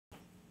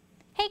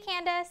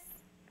Candace.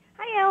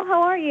 Hi, Elle.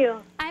 How are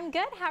you? I'm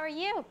good. How are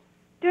you?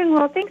 Doing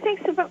well. Thanks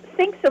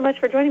so much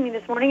for joining me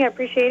this morning. I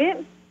appreciate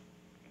it.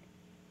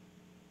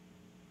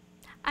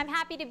 I'm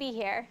happy to be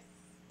here.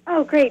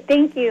 Oh, great.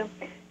 Thank you.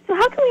 So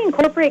how can we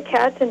incorporate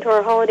cats into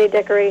our holiday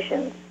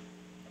decorations?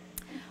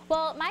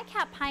 Well, my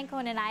cat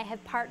Pinecone and I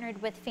have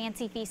partnered with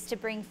Fancy Feast to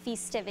bring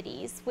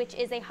Feastivities, which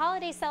is a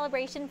holiday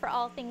celebration for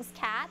all things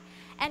cat.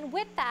 And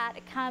with that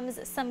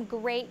comes some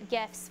great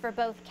gifts for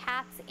both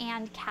cats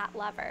and cat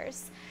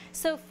lovers.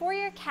 So for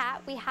your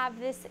cat, we have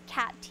this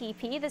cat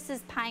teepee. This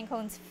is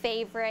Pinecone's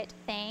favorite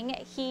thing.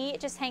 He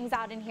just hangs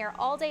out in here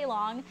all day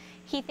long.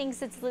 He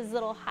thinks it's his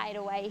little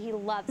hideaway. He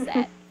loves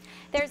it.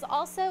 There's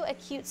also a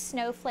cute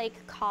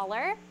snowflake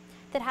collar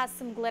that has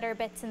some glitter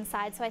bits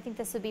inside, so I think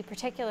this would be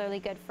particularly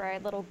good for a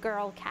little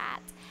girl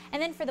cat.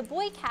 And then for the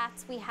boy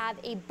cats, we have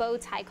a bow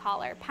tie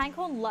collar.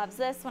 Pinecone loves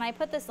this. When I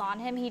put this on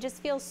him, he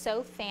just feels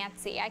so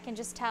fancy. I can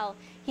just tell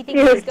he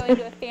thinks he's going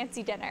to a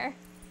fancy dinner.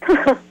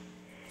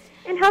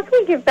 And how can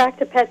we give back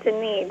to pets in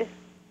need?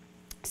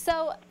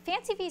 So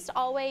Fancy Feast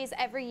always,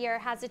 every year,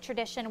 has a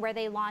tradition where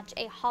they launch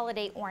a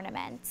holiday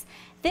ornament.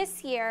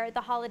 This year,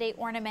 the holiday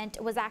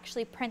ornament was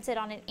actually printed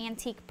on an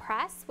antique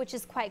press, which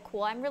is quite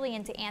cool. I'm really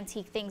into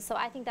antique things, so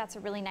I think that's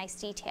a really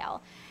nice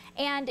detail.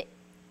 And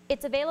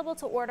it's available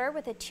to order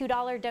with a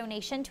 $2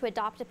 donation to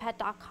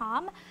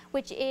adoptapet.com,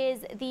 which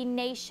is the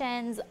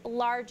nation's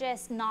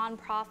largest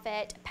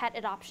nonprofit pet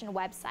adoption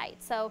website.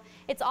 So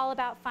it's all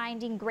about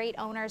finding great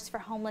owners for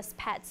homeless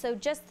pets. So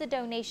just the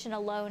donation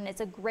alone is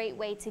a great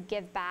way to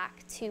give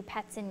back to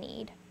pets in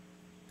need.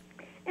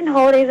 And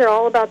holidays are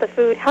all about the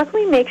food. How can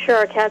we make sure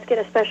our cats get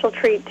a special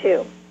treat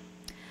too?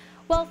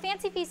 Well,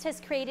 Fancy Feast has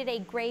created a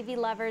gravy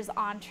lover's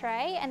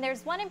entree, and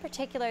there's one in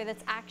particular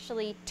that's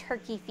actually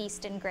turkey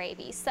feast and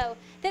gravy. So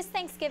this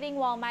Thanksgiving,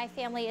 while my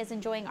family is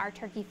enjoying our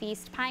turkey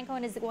feast,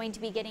 Pinecone is going to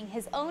be getting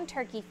his own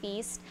turkey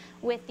feast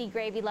with the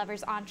gravy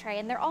lover's entree,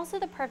 and they're also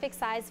the perfect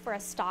size for a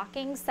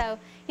stocking, so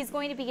he's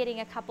going to be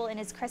getting a couple in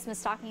his Christmas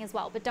stocking as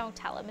well, but don't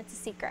tell him, it's a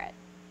secret.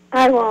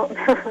 I won't.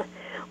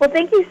 Well,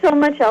 thank you so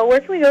much, Elle.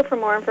 Where can we go for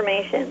more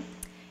information?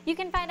 You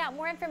can find out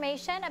more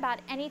information about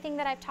anything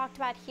that I've talked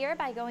about here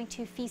by going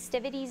to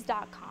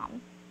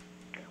feastivities.com.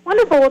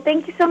 Wonderful. Well,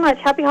 thank you so much.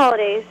 Happy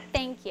holidays.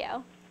 Thank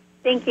you.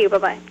 Thank you.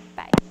 Bye-bye.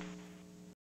 Bye.